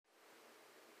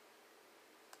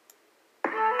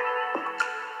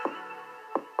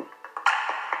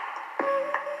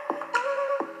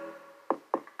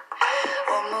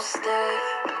more step,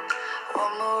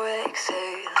 one more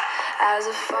exhale, as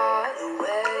I fall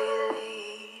where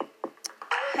you lead.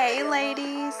 Hey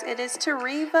ladies, it is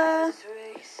Tariva.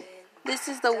 This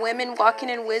is the Women Walking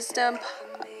in Wisdom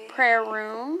prayer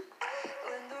room.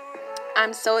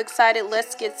 I'm so excited.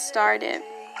 Let's get started.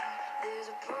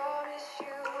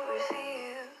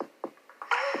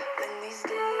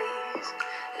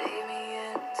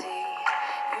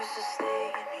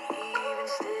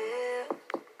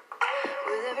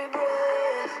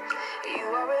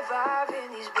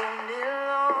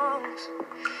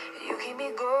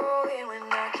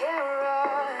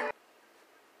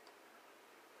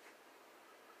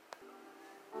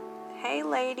 Hey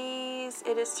ladies,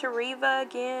 it is Tariva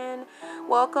again.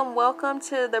 Welcome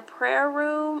to the prayer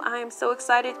room. I am so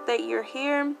excited that you're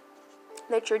here,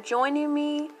 that you're joining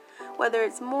me, whether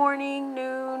it's morning,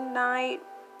 noon, night,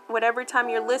 whatever time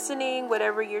you're listening,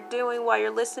 whatever you're doing while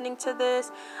you're listening to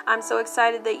this. I'm so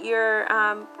excited that you're,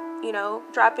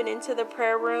 dropping into the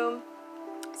prayer room.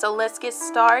 So let's get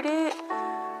started.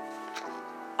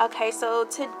 Okay, so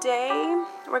today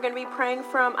we're going to be praying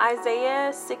from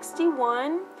Isaiah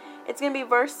 61. It's going to be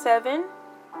verse 7,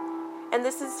 and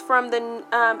this is from the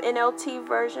NLT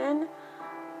version.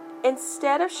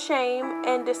 Instead of shame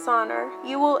and dishonor,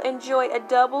 you will enjoy a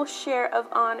double share of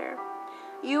honor.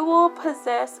 You will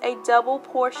possess a double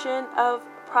portion of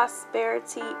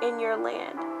prosperity in your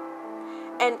land,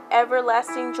 and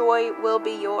everlasting joy will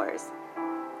be yours.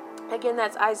 Again,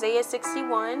 that's Isaiah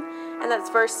 61, and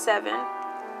that's verse 7.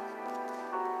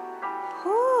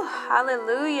 Whew,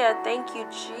 hallelujah. Thank you,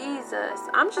 Jesus.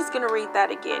 I'm just going to read that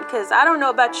again because I don't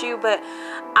know about you, but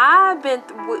I've been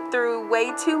through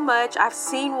way too much. I've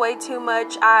seen way too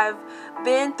much. I've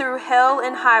been through hell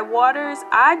and high waters.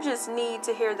 I just need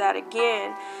to hear that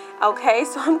again. Okay,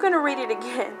 so I'm going to read it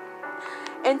again.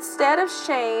 Instead of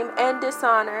shame and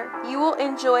dishonor, you will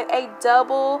enjoy a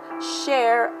double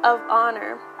share of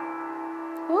honor.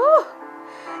 Woo!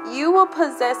 You will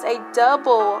possess a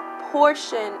double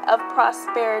portion of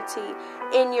prosperity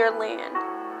in your land,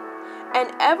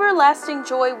 and everlasting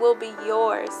joy will be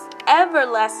yours.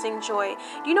 Everlasting joy.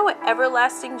 Do you know what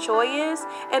everlasting joy is?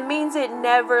 It means it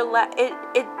never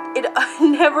it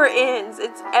never ends.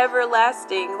 It's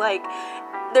everlasting. Like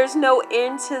there's no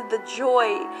end to the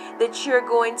joy that you're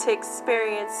going to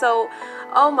experience. So,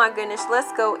 oh my goodness,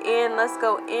 let's go in.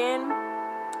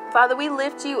 Father, we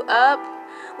lift you up.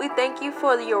 We thank you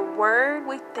for your word.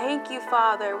 We thank you,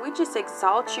 Father. We just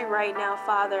exalt you right now,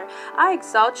 Father. I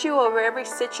exalt you over every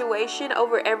situation,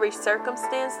 over every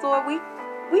circumstance, Lord. We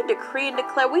decree and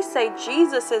declare. We say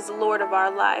Jesus is Lord of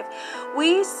our life.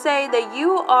 We say that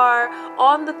you are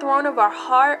on the throne of our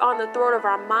heart, on the throne of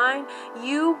our mind.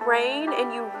 You reign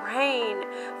and you reign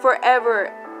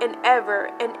forever and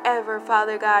ever,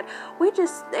 Father God. We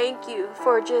just thank you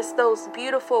for just those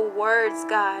beautiful words,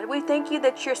 God. We thank you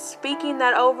that you're speaking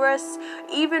that over us.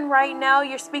 Even right now,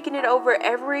 you're speaking it over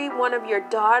every one of your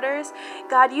daughters.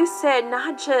 God, you said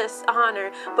not just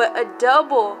honor, but a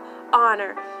double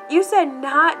honor. You said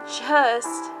not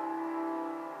just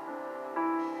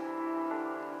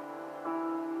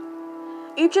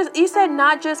you said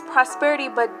not just prosperity,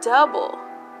 but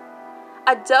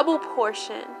a double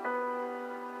portion.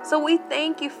 So we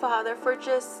thank you, Father, for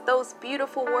just those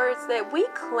beautiful words that we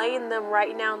claim them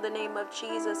right now in the name of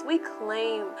Jesus. We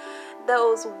claim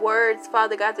those words,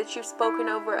 Father God, that you've spoken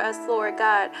over us, Lord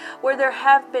God, where there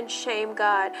have been shame,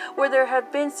 God, where there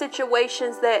have been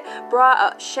situations that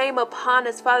brought shame upon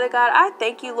us, Father God. I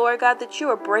thank you, Lord God, that you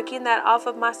are breaking that off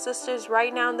of my sisters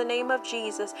right now in the name of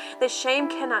Jesus. That shame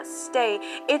cannot stay.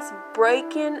 It's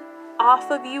breaking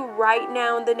off of you right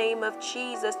now in the name of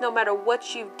Jesus. No matter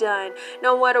what you've done,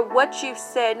 no matter what you've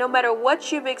said, no matter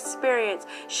what you've experienced,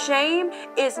 shame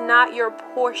is not your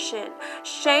portion.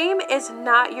 Shame is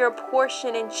not your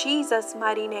portion in Jesus'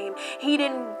 mighty name. He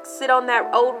didn't sit on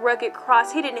that old rugged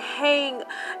cross. He didn't hang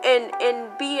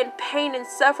and be in pain and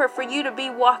suffer for you to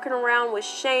be walking around with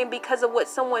shame because of what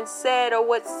someone said or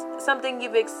what's something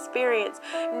you've experienced.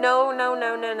 No.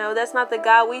 That's not the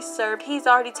God we serve. He's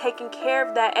already taken care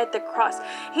of that at the cross.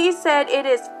 He said it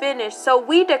is finished. So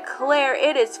we declare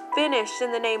it is finished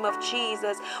in the name of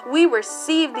Jesus. We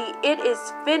receive the it is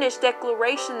finished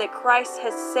declaration that Christ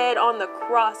has said on the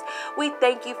cross. We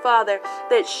thank you, Father,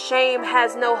 that shame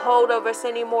has no hold over us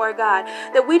anymore, God.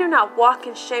 That we do not walk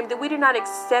in shame, that we do not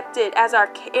accept it as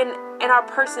in our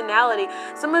personality.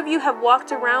 Some of you have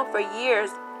walked around for years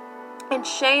And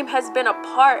shame has been a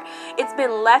part. It's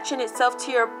been latching itself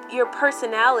to your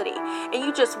personality. And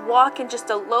you just walk in just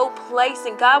a low place.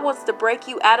 And God wants to break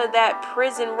you out of that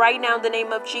prison right now in the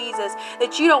name of Jesus.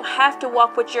 That you don't have to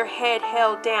walk with your head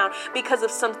held down because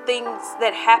of some things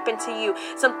that happened to you.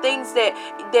 Some things that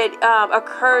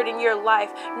occurred in your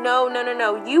life. No.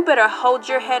 You better hold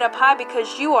your head up high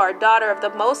because you are a daughter of the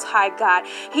Most High God.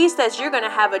 He says you're going to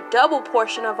have a double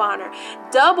portion of honor.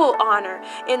 Double honor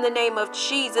in the name of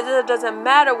Jesus. It doesn't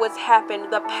matter what's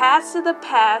happened. The past is the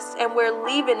past, and we're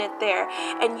leaving it there.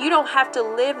 And you don't have to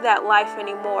live that life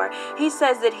anymore. He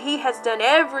says that He has done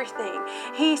everything.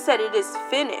 He said it is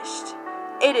finished.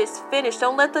 It is finished.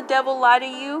 Don't let the devil lie to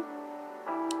you.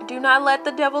 Do not let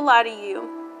the devil lie to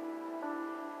you.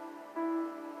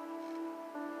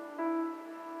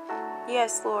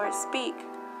 Yes, Lord, speak.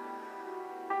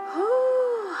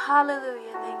 Ooh,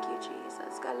 hallelujah. Thank you,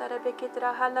 Jesus.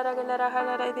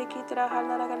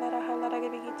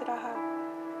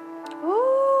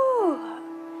 Ooh,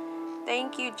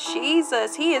 thank you,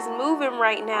 Jesus. He is moving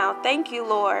right now. Thank you,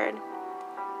 Lord.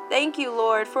 Thank you,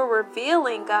 Lord, for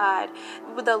revealing, God,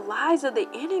 with the lies of the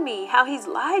enemy, how he's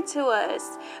lied to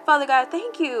us. Father God,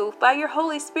 thank you. By your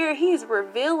Holy Spirit, He is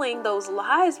revealing those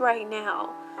lies right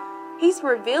now. He's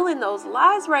revealing those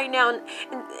lies right now.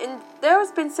 And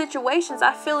there's been situations,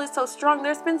 I feel it so strong.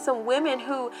 There's been some women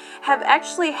who have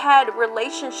actually had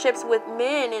relationships with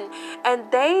men,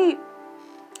 and they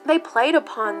played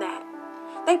upon that.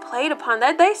 They played upon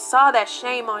that. They saw that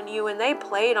shame on you and they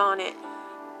played on it.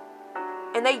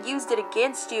 And they used it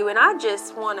against you. And I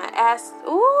just want to ask,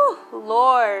 ooh,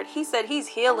 Lord. He said He's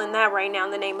healing that right now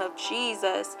in the name of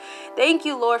Jesus. Thank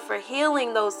you, Lord, for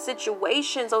healing those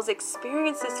situations, those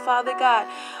experiences, Father God,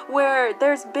 where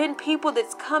there's been people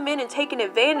that's come in and taken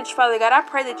advantage, Father God. I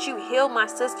pray that you heal my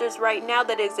sisters right now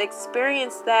that has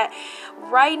experienced that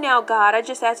right now, God. I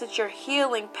just ask that your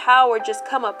healing power just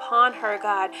come upon her,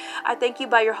 God. I thank you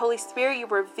by your Holy Spirit. You're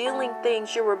revealing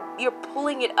things. You're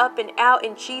pulling it up and out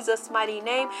in Jesus' mighty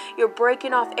name. You're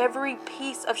breaking off every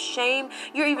piece of shame.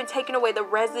 You're even taking away the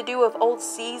residue of old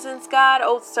seasons, God,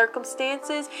 old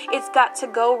circumstances. It's got to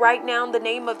go right now in the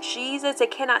name of Jesus. It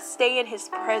cannot stay in His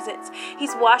presence.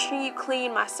 He's washing you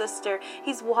clean, my sister.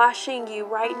 He's washing you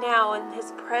right now in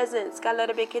His presence.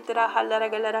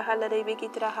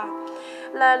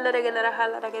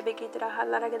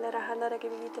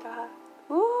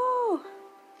 Ooh.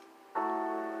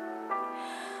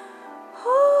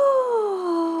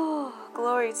 Ooh.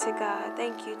 Glory to God.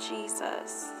 Thank you,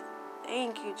 Jesus.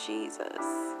 Thank you, Jesus.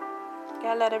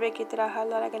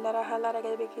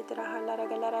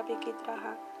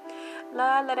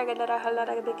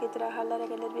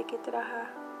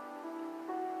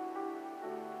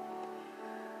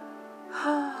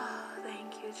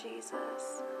 Thank you,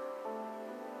 Jesus.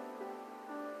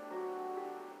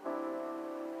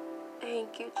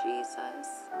 Thank you, Jesus.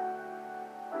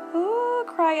 Ooh,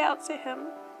 cry out to Him.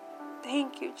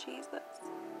 Thank you, Jesus.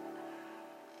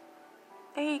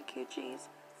 Thank you, Jesus.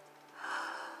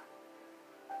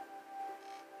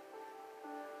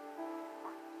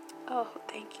 Oh,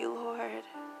 thank you, Lord.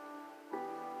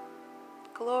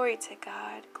 Glory to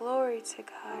God. Glory to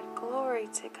God. Glory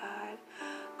to God.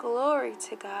 Glory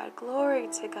to God. Glory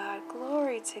to God.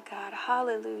 Glory to God.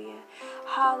 Hallelujah.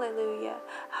 Hallelujah.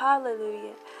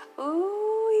 Hallelujah.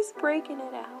 Ooh, He's breaking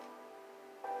it out.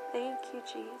 Thank you,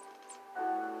 Jesus.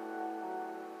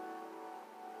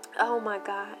 Oh my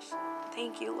gosh.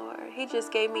 Thank you, Lord. He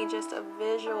just gave me just a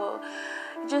visual.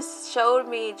 Just showed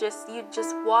me you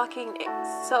just walking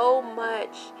so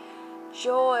much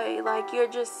joy. Like you're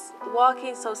just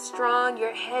walking so strong.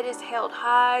 Your head is held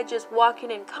high. Just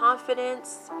walking in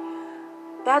confidence.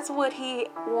 That's what He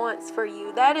wants for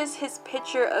you. That is His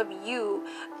picture of you.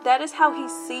 That is how He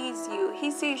sees you.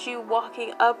 He sees you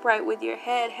walking upright with your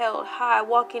head held high,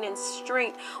 walking in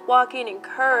strength, walking in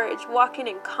courage, walking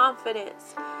in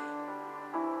confidence.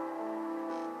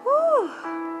 Whew.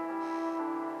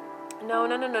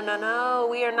 No.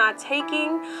 We are not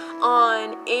taking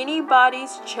on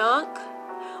anybody's junk.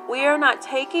 We are not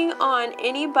taking on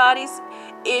anybody's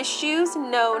issues.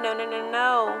 No.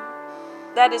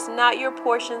 That is not your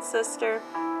portion, sister.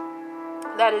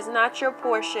 That is not your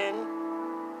portion.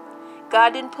 God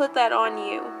didn't put that on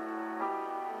you.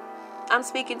 I'm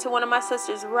speaking to one of my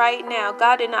sisters right now.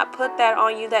 God did not put that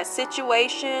on you. That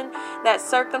situation, that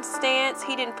circumstance,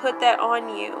 He didn't put that on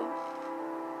you.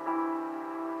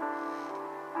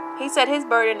 He said His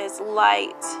burden is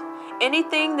light.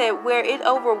 Anything that where it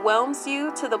overwhelms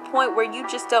you to the point where you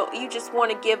just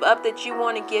want to give up, that you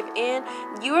want to give in,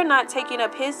 you are not taking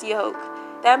up His yoke.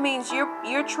 That means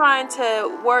you're trying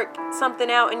to work something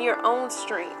out in your own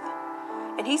strength.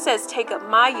 And he says, take up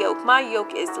my yoke. My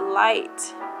yoke is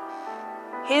light.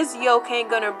 His yoke ain't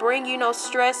going to bring you no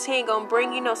stress. He ain't going to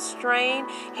bring you no strain.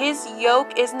 His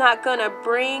yoke is not going to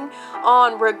bring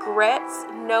on regrets.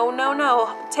 No, no,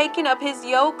 no. Taking up his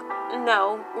yoke,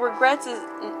 no. Regrets is,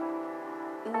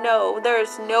 no. There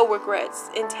is no regrets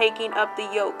in taking up the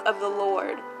yoke of the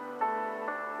Lord.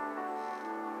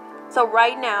 So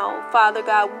right now, Father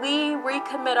God, we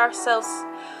recommit ourselves.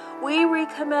 We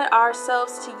recommit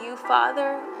ourselves to you,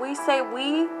 Father. We say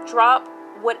we drop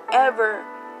whatever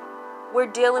we're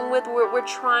dealing with, we're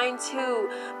trying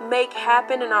to make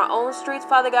happen in our own streets.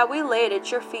 Father God, we lay it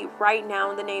at your feet right now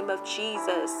in the name of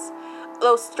Jesus.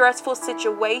 Those stressful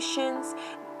situations,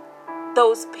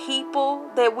 those people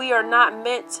that we are not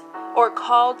meant or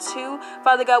called to,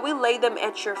 Father God, we lay them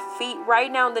at your feet right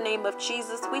now in the name of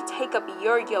Jesus. We take up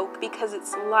your yoke because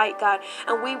it's light, God,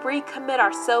 and we recommit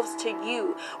ourselves to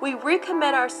you. We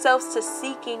recommit ourselves to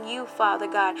seeking you, Father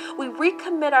God. We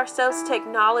recommit ourselves to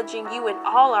acknowledging you in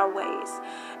all our ways,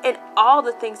 in all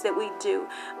the things that we do.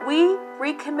 We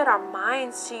recommit our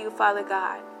minds to you, Father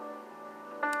God.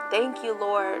 Thank you,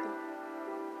 Lord.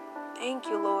 Thank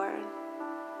you, Lord.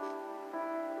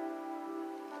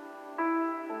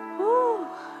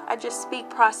 I just speak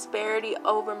prosperity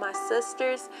over my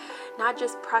sisters. Not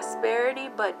just prosperity,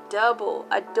 but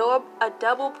a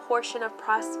double portion of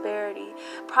prosperity.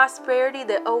 Prosperity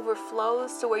that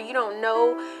overflows to where you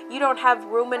don't have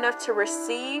room enough to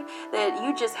receive, that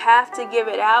you just have to give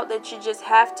it out, that you just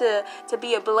have to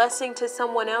be a blessing to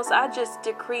someone else. I just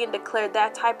decree and declare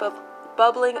that type of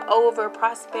bubbling over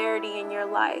prosperity in your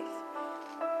life.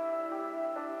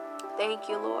 Thank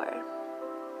you, Lord.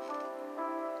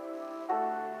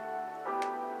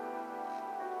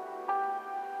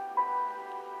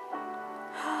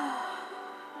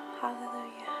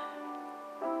 Hallelujah.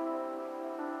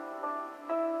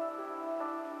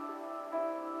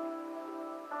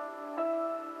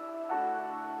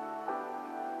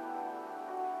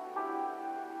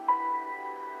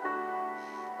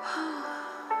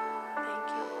 Thank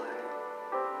you, Lord.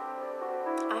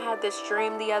 I had this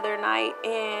dream the other night,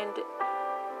 and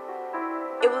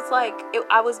it was like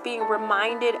I was being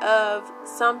reminded of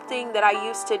something that I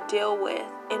used to deal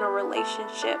with in a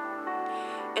relationship.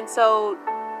 And so,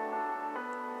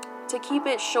 to keep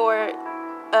it short,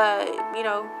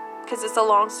 because it's a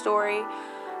long story,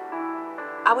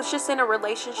 I was just in a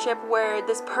relationship where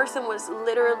this person was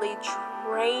literally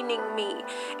draining me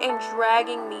and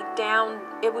dragging me down.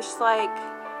 It was like,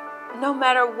 no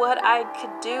matter what I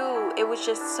could do, it was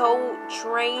just so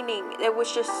draining.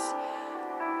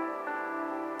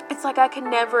 It's like I could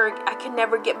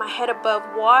never get my head above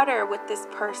water with this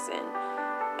person.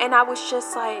 And I was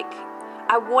just like,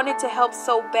 I wanted to help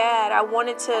so bad. I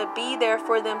wanted to be there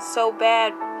for them so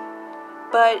bad.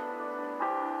 But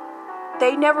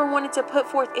they never wanted to put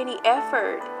forth any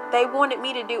effort. They wanted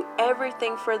me to do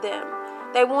everything for them.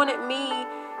 They wanted me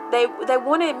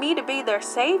to be their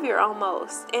savior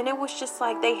almost. And it was just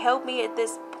like they held me at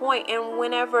this point. And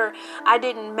whenever I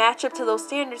didn't match up to those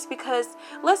standards, because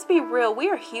let's be real, we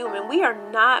are human. We are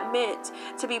not meant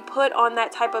to be put on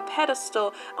that type of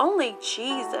pedestal. Only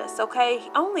Jesus, okay?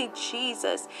 Only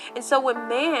Jesus. And so when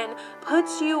man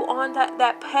puts you on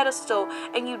that pedestal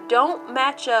and you don't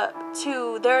match up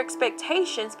to their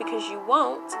expectations, because you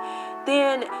won't,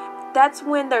 then that's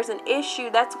when there's an issue.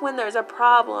 That's when there's a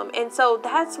problem. And so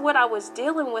that's what I was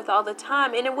dealing with all the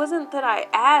time. And it wasn't that I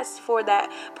asked for that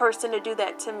person to do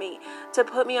that to me, to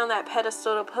put me on that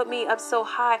pedestal, to put me up so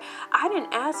high. I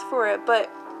didn't ask for it, but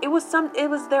it was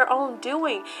their own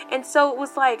doing. And so it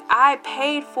was like I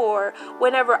paid for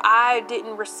whenever I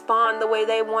didn't respond the way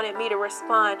they wanted me to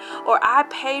respond, or I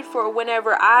paid for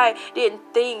whenever I didn't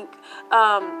think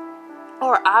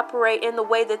or operate in the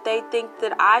way that they think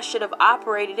that I should have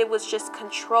operated. It was just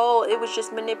control. It was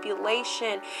just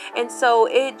manipulation. And so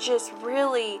it just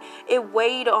really, it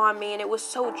weighed on me, and it was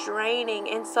so draining.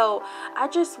 And so I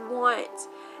just want,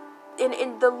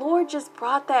 and the Lord just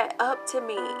brought that up to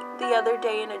me the other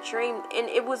day in a dream. And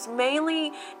it was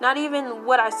mainly not even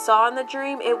what I saw in the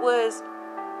dream. It was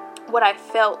what I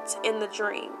felt in the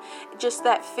dream. Just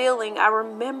that feeling. I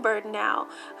remembered now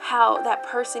how that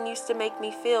person used to make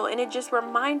me feel. And it just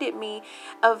reminded me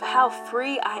of how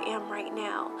free I am right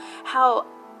now. How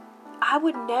I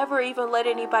would never even let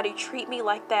anybody treat me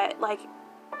like that. Like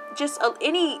just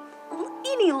any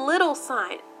any little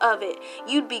sign of it,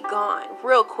 you'd be gone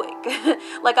real quick.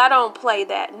 Like, I don't play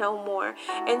that no more.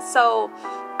 And so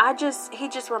he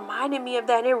just reminded me of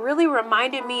that. And it really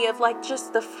reminded me of like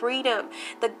just the freedom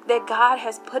that God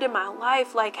has put in my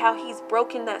life, like how he's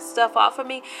broken that stuff off of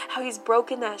me, how he's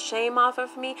broken that shame off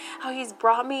of me, how he's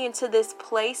brought me into this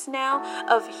place now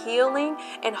of healing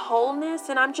and wholeness.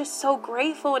 And I'm just so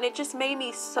grateful. And it just made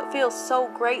me feel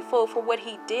so grateful for what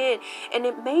he did. And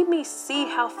it made me see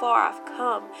how far I've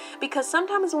come. Because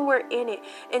sometimes when we're in it,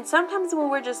 and sometimes when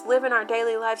we're just living our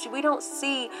daily lives, we don't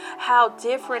see how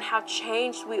different, how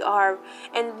changed we are.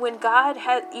 And when God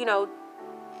has,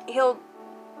 he'll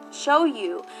show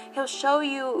you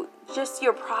just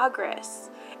your progress.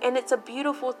 And it's a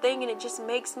beautiful thing, and it just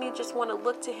makes me just want to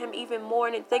look to him even more,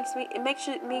 and it makes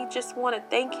me just want to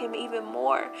thank him even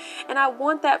more. And I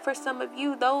want that for some of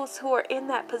you, those who are in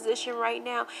that position right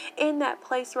now, in that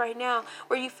place right now,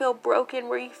 where you feel broken,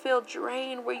 where you feel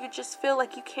drained, where you just feel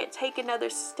like you can't take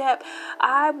another step.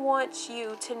 I want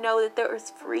you to know that there is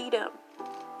freedom.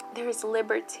 There is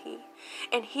liberty.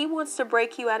 And he wants to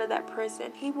break you out of that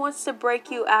prison. He wants to break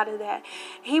you out of that.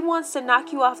 He wants to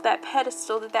knock you off that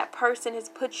pedestal that person has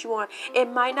put you on. It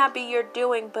might not be your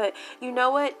doing, but you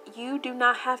know what? You do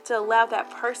not have to allow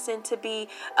that person to be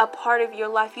a part of your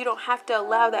life. You don't have to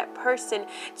allow that person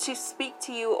to speak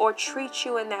to you or treat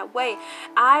you in that way.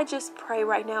 I just pray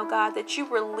right now, God, that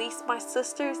you release my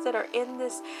sisters that are in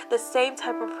the same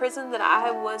type of prison that I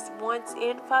was once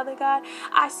in, Father God.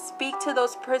 I speak to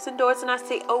those prison doors and I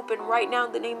say open right now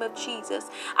in the name of Jesus.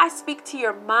 I speak to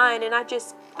your mind, and I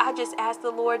just ask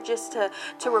the Lord just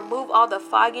to remove all the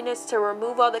fogginess, to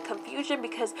remove all the confusion,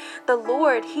 because the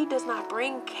Lord, he does not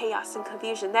bring chaos and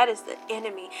confusion. That is the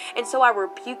enemy. And so I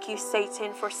rebuke you,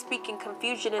 Satan, for speaking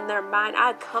confusion in their mind.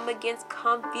 I come against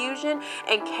confusion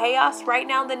and chaos right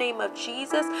now in the name of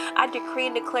Jesus. I decree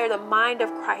and declare the mind of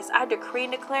Christ. I decree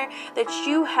and declare that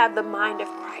you have the mind of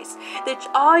Christ, that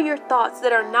all your thoughts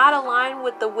that are not aligned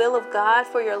with the will of God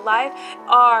for your life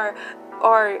are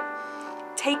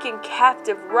taken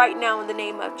captive right now in the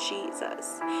name of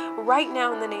Jesus. Right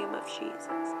now in the name of Jesus.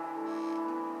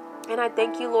 And I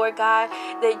thank you, Lord God,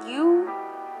 that you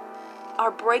are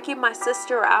breaking my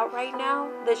sister out right now,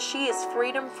 that she is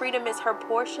freedom. Freedom is her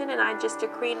portion, and I just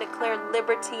decree and declare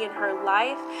liberty in her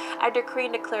life. I decree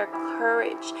and declare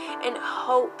courage and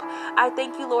hope. I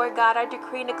thank you, Lord God. I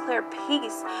decree and declare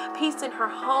peace in her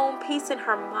home, peace in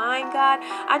her mind, God.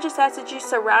 I just ask that you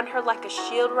surround her like a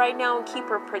shield right now and keep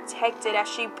her protected as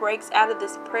she breaks out of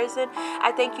this prison.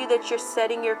 I thank you that you're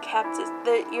setting your captives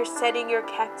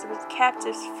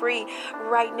free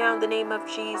right now in the name of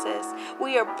Jesus.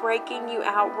 We are breaking you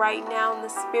out right now in the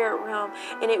spirit realm,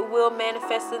 and it will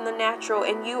manifest in the natural,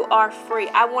 and you are free.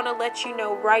 I want to let you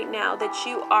know right now that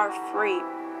you are free.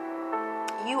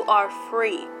 You are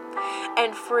free.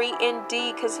 And free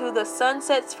indeed, because who the Son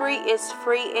sets free is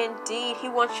free indeed. He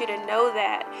wants you to know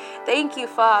that. Thank you,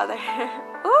 Father.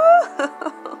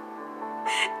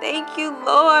 Thank you,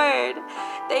 Lord.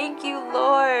 Thank you,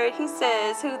 Lord. He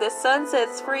says, who the Son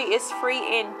sets free is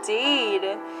free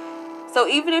indeed. So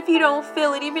even if you don't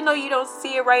feel it, even though you don't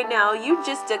see it right now, you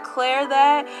just declare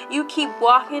that. You keep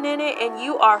walking in it, and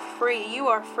you are free. You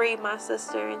are free, my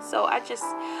sister. And so I just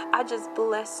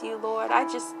bless you, Lord. I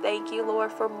just thank you, Lord,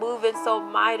 for moving so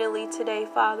mightily today,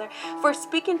 Father, for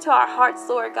speaking to our hearts,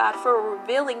 Lord God, for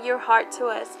revealing your heart to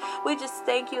us. We just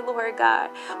thank you, Lord God.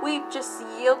 We just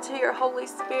yield to your Holy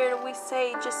Spirit, and we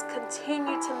say, just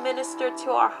continue to minister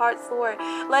to our hearts, Lord.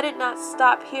 Let it not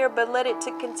stop here, but let it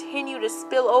to continue to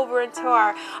spill over into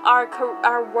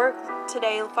our work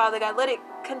today, Father God. Let it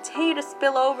continue to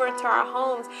spill over into our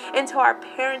homes, into our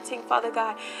parenting, Father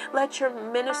God. Let your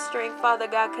ministering, Father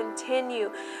God,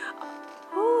 continue.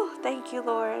 Oh, thank you,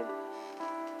 Lord.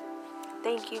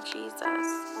 Thank you, Jesus.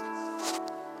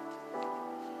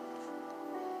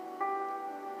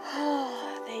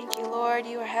 Thank you, Lord.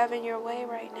 You are having your way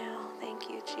right now. Thank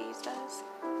you, Jesus.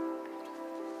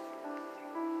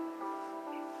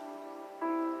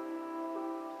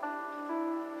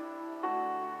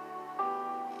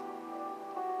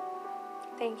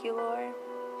 Thank you, Lord.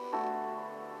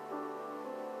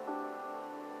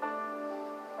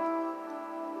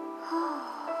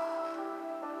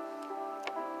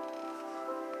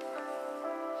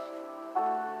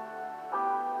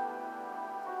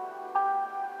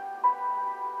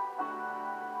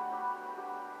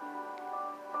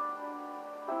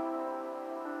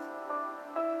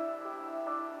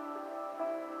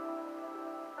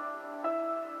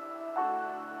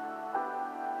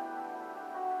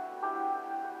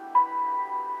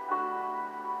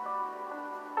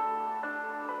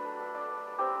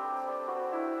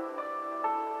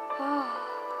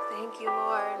 Thank you,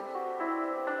 Lord.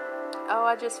 Oh,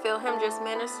 I just feel him just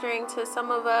ministering to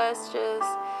some of us.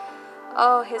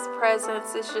 Oh, his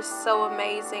presence is just so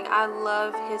amazing. I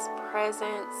love his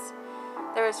presence.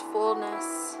 There is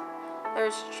fullness.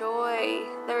 There's joy.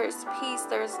 There's peace.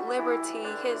 There's liberty.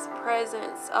 His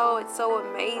presence. Oh, it's so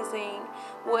amazing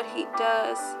what he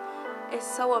does. It's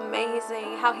so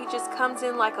amazing how he just comes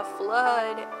in like a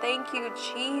flood. Thank you,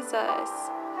 Jesus.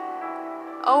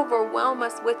 Overwhelm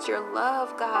us with your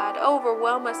love, God.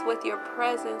 Overwhelm us with your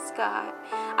presence, God.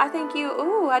 I thank you.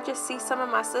 Ooh, I just see some of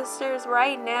my sisters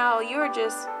right now. You're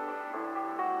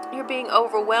being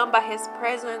overwhelmed by his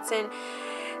presence, and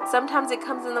sometimes it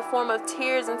comes in the form of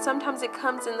tears, and sometimes it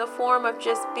comes in the form of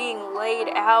just being laid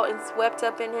out and swept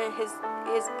up in his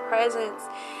presence.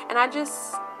 And I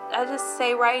just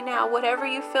say right now, whatever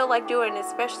you feel like doing,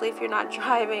 especially if you're not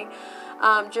driving,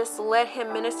 just let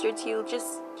him minister to you.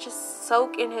 Just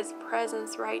soak in his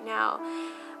presence right now.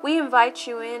 We invite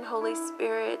you in, Holy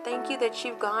Spirit. Thank you that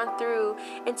you've gone through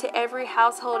into every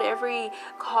household, every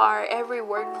car, every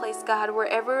workplace, God,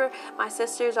 wherever my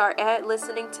sisters are at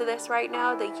listening to this right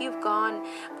now, that you've gone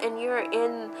and you're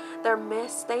in their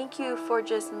midst. Thank you for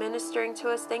just ministering to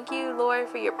us. Thank you, Lord,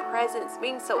 for your presence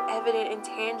being so evident and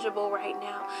tangible right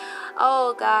now.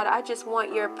 Oh, God, I just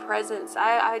want your presence.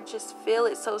 I just feel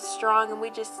it so strong, and we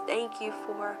just thank you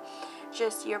for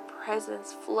just your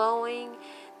presence flowing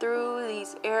through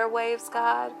these airwaves,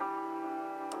 God,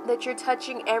 that you're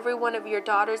touching every one of your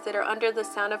daughters that are under the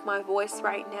sound of my voice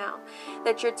right now,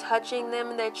 that you're touching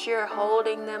them, that you're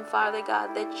holding them, Father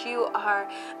God, that you are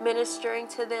ministering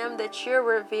to them, that you're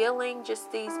revealing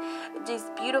just these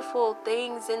beautiful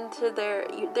things into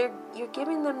you're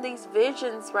giving them these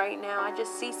visions right now. I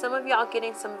just see some of y'all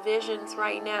getting some visions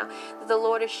right now, that the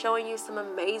Lord is showing you some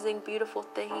amazing, beautiful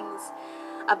things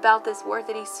about this word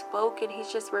that he spoke, and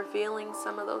he's just revealing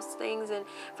some of those things. And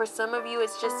for some of you,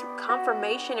 it's just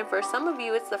confirmation, and for some of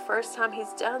you, it's the first time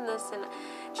he's done this. And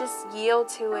just yield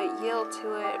to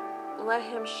it. Let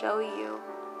him show you.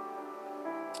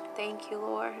 Thank you,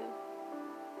 Lord.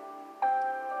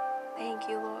 Thank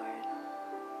you, Lord.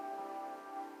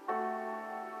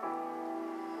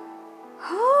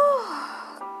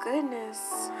 Oh,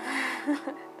 goodness.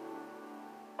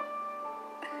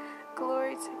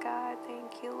 Glory to God.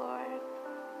 Thank you, Lord.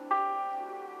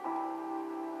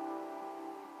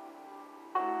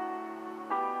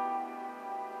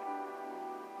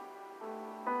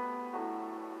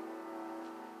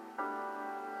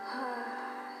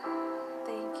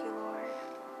 Thank you, Lord.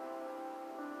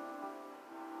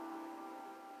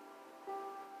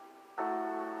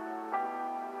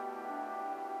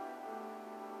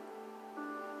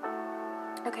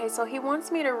 Okay, so he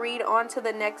wants me to read on to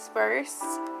the next verse.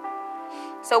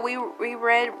 So we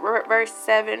read verse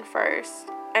 7 first.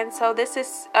 And so this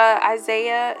is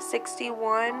Isaiah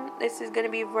 61. This is going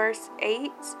to be verse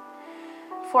 8.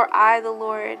 For I, the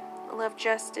Lord, love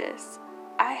justice.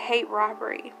 I hate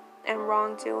robbery and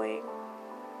wrongdoing.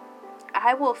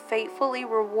 I will faithfully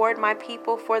reward my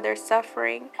people for their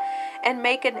suffering and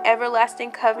make an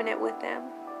everlasting covenant with them.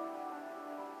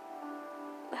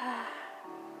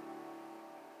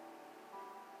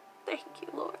 Thank you,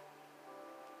 Lord.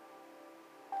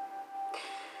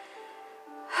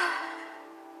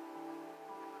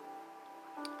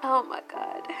 Oh my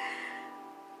God.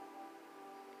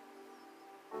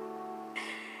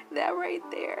 That right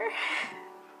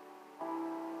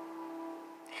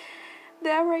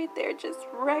there just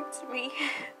wrecked me.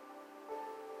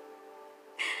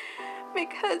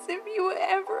 Because if you have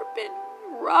ever been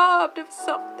robbed of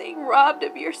something, robbed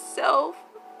of yourself,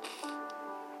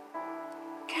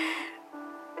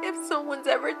 if someone's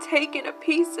ever taken a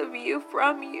piece of you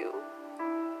from you,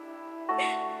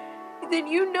 then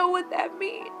you know what that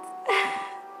means.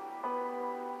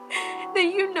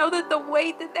 Then you know that the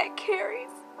weight that carries.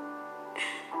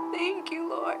 Thank you,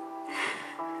 Lord.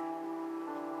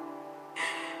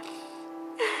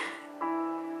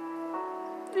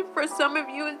 And for some of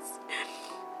you,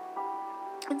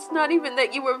 it's not even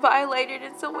that you were violated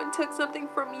and someone took something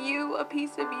from you, a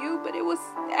piece of you, but it was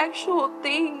actual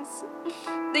things,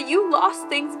 that you lost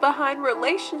things behind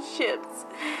relationships.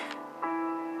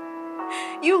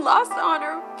 You lost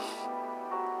honor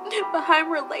behind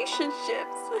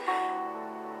relationships.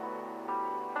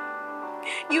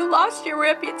 You lost your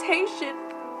reputation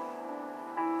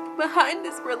behind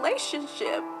this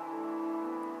relationship.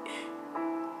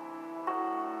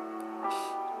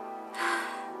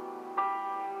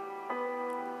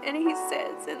 And he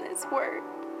says in this word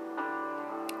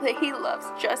that he loves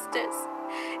justice.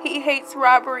 He hates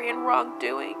robbery and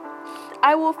wrongdoing.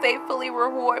 I will faithfully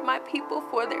reward my people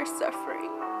for their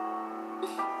suffering.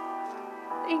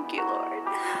 Thank you, Lord.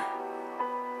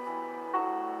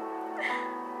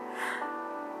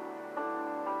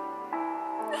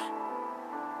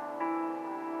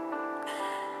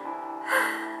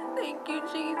 Thank you,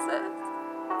 Jesus.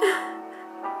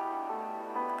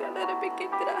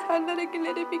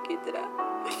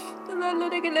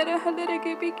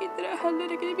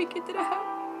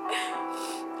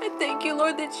 I thank you,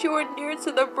 Lord, that you are near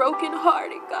to the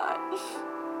brokenhearted, God.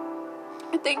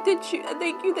 I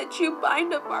thank you that you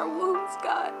bind up our wounds,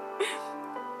 God.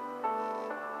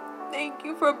 Thank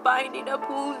you for binding up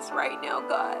wounds right now,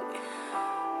 God.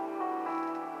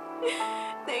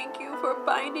 Thank you for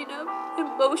binding up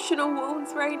emotional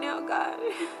wounds right now, God.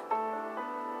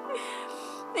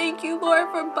 Thank you, Lord,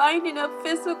 for binding up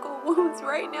physical wounds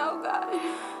right now, God.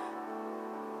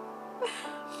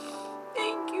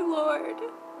 Thank you, Lord.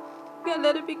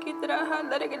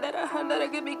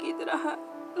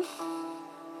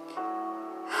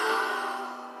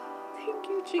 Thank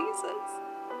you, Jesus.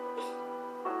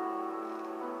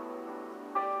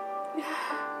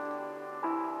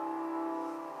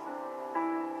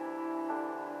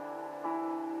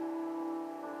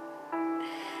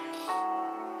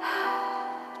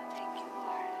 Thank you,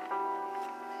 Lord.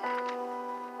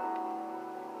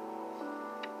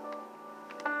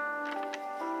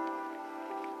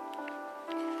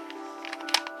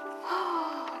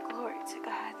 Oh, glory to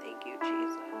God. Thank you,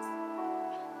 Jesus.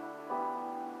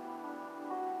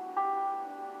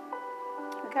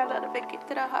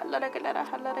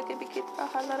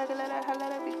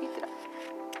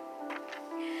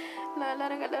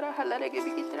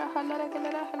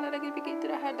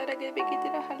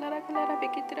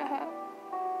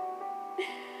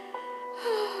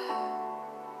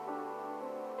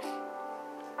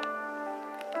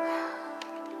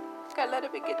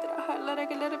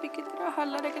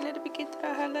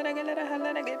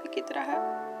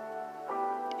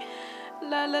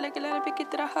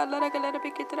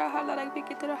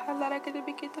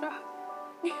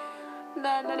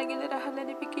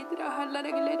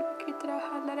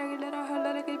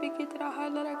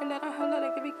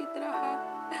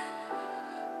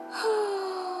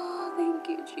 Thank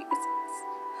you, Jesus.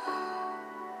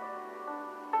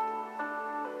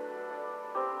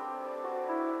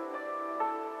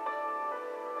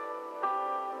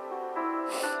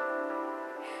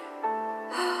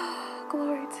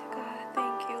 Glory to God.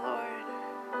 Thank you, Lord.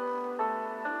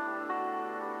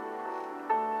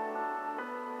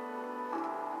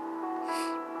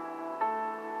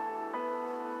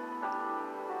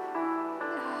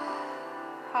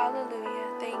 Hallelujah.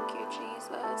 Thank you,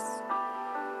 Jesus.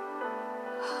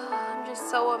 I'm just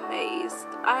so amazed.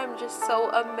 I'm just so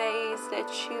amazed at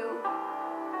you.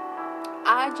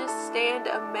 I just stand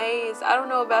amazed. I don't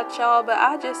know about y'all, but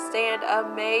I just stand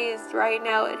amazed right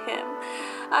now at him.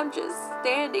 I'm just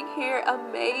standing here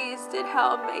amazed at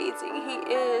how amazing he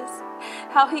is,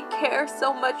 how he cares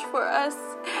so much for us,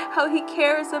 how he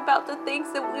cares about the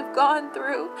things that we've gone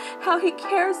through, how he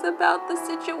cares about the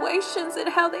situations and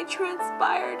how they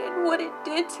transpired and what it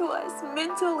did to us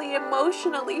mentally,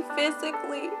 emotionally,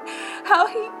 physically, how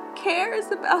he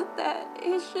cares about that.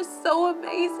 It's just so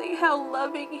amazing how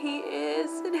loving he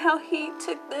is and how he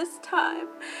took this time.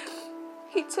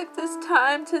 He took this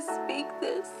time to speak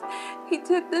this. He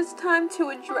took this time to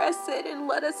address it and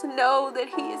let us know that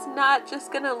he is not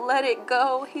just going to let it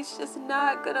go. He's just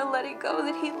not going to let it go,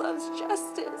 that he loves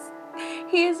justice.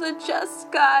 He is a just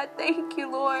God. Thank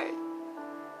you, Lord.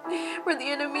 Where the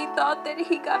enemy thought that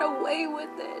he got away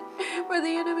with it. Where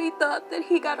the enemy thought that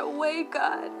he got away,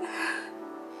 God.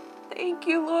 Thank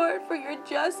you, Lord, for your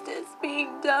justice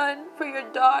being done for your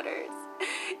daughters.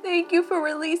 Thank you for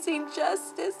releasing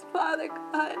justice, Father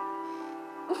God.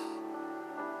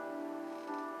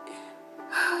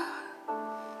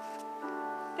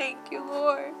 Thank you,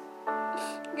 Lord.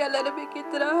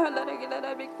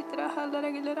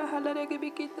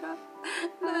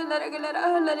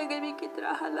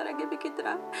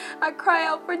 I cry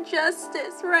out for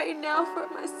justice right now for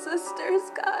my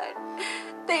sisters, God.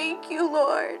 Thank you,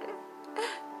 Lord.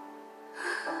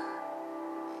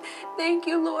 Thank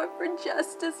you, Lord, for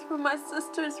justice for my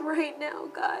sisters right now,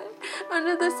 God.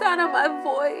 Under the sound of my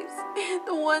voice,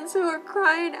 the ones who are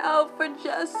crying out for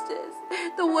justice,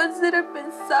 the ones that have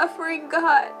been suffering,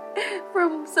 God,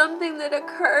 from something that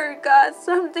occurred, God,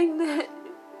 something that,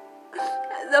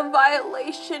 the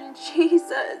violation,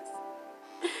 Jesus.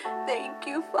 Thank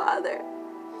you, Father.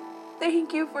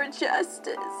 Thank you for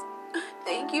justice.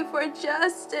 Thank you for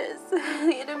justice.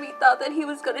 The enemy thought that he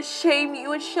was going to shame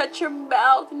you and shut your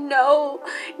mouth. No,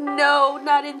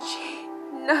 not in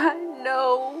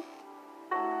no.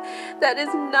 That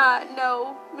is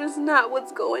not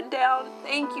what's going down.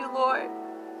 Thank you, Lord.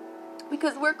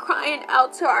 Because we're crying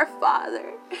out to our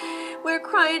Father. We're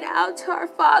crying out to our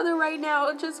Father right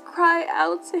now. Just cry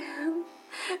out to Him.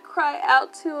 Cry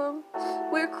out to Him.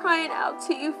 We're crying out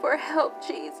to you for help,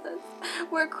 Jesus.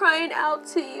 We're crying out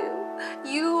to you.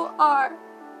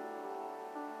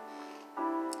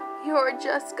 You're a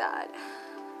just God.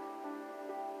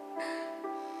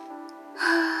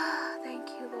 Thank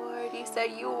you, Lord. You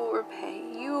said you will repay.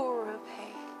 You will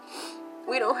repay.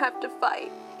 We don't have to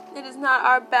fight. It is not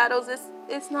our battles.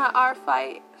 It's not our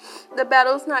fight. The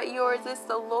battle's not yours. It's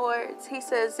the Lord's. He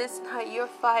says it's not your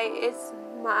fight. It's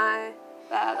my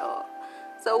battle.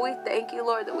 So we thank you,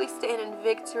 Lord, that we stand in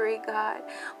victory, God.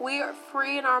 We are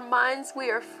free in our minds. We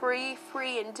are free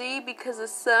indeed, because the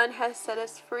Son has set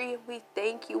us free. And we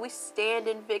thank you. We stand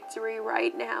in victory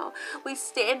right now. We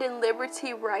stand in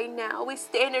liberty right now. We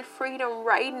stand in freedom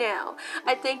right now.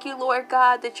 I thank you, Lord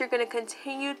God, that you're going to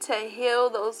continue to heal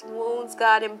those wounds,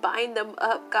 God, and bind them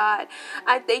up, God.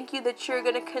 I thank you that you're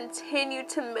going to continue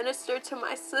to minister to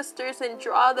my sisters and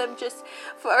draw them just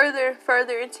further and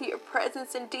further into your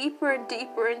presence and deeper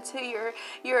into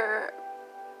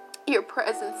your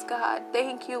presence, God.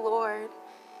 Thank you, Lord.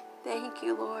 Thank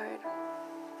you, Lord.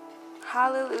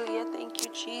 Hallelujah. Thank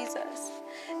you, Jesus.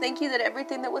 Thank you that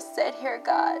everything that was said here,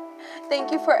 God.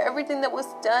 Thank you for everything that was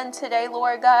done today,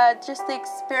 Lord God. Just the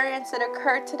experience that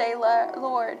occurred today,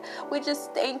 Lord. We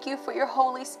just thank you for your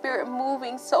Holy Spirit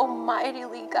moving so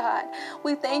mightily, God.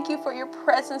 We thank you for your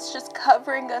presence just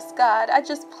covering us, God. I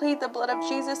just plead the blood of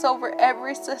Jesus over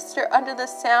every sister under the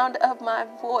sound of my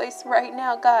voice right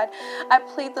now, God. I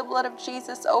plead the blood of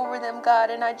Jesus over them,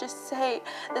 God, and I just say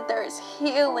that there is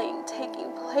healing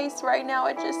taking place right now.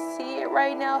 I just see it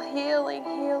right now. Healing.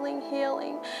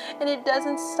 And it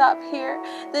doesn't stop here.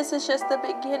 This is just the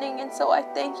beginning. And so I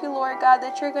thank you, Lord God,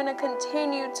 that you're going to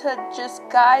continue to just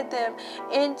guide them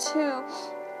into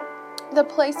the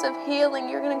place of healing.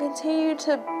 You're going to continue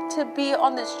to be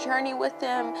on this journey with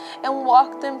them and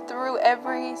walk them through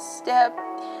every step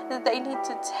that they need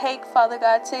to take, Father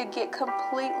God, to get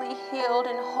completely healed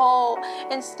and whole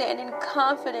and stand in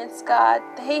confidence, God.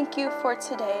 Thank you for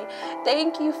today.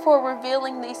 Thank you for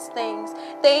revealing these things.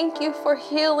 Thank you for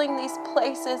healing these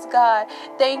places, God.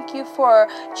 Thank you for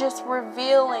just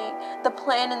revealing the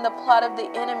plan and the plot of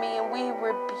the enemy, and we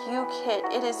rebuke it.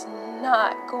 It is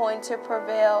not going to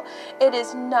prevail. It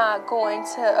is not going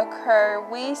to occur.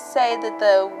 We say that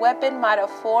the weapon might have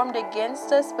formed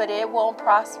against us, but it won't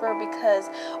prosper because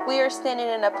we are standing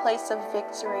in a place of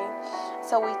victory.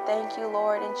 So we thank you,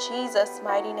 Lord, in Jesus'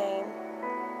 mighty name.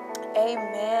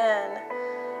 Amen.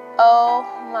 Oh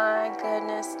my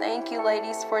goodness. Thank you,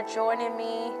 ladies, for joining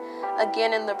me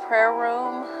again in the prayer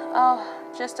room. Oh,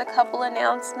 just a couple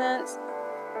announcements.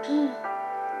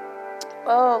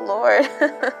 Oh, Lord.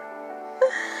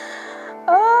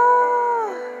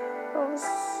 Oh, I'm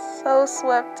so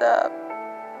swept up.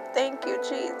 Thank you,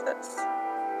 Jesus.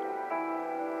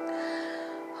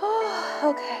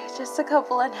 Oh, okay, just a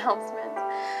couple announcements.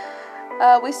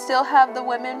 We still have the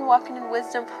Women Walking in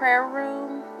Wisdom prayer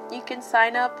room. You can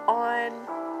sign up on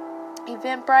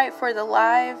Eventbrite for the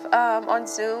live on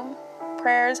Zoom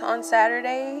prayers on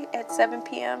Saturday at 7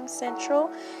 p.m.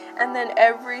 Central. And then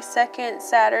every second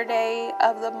Saturday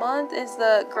of the month is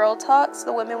the Girl Talks,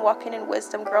 the Women Walking in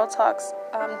Wisdom Girl Talks.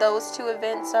 Those two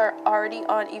events are already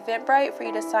on Eventbrite for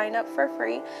you to sign up for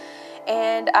free.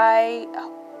 And I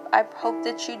hope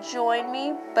that you join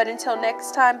me. But until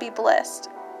next time, be blessed.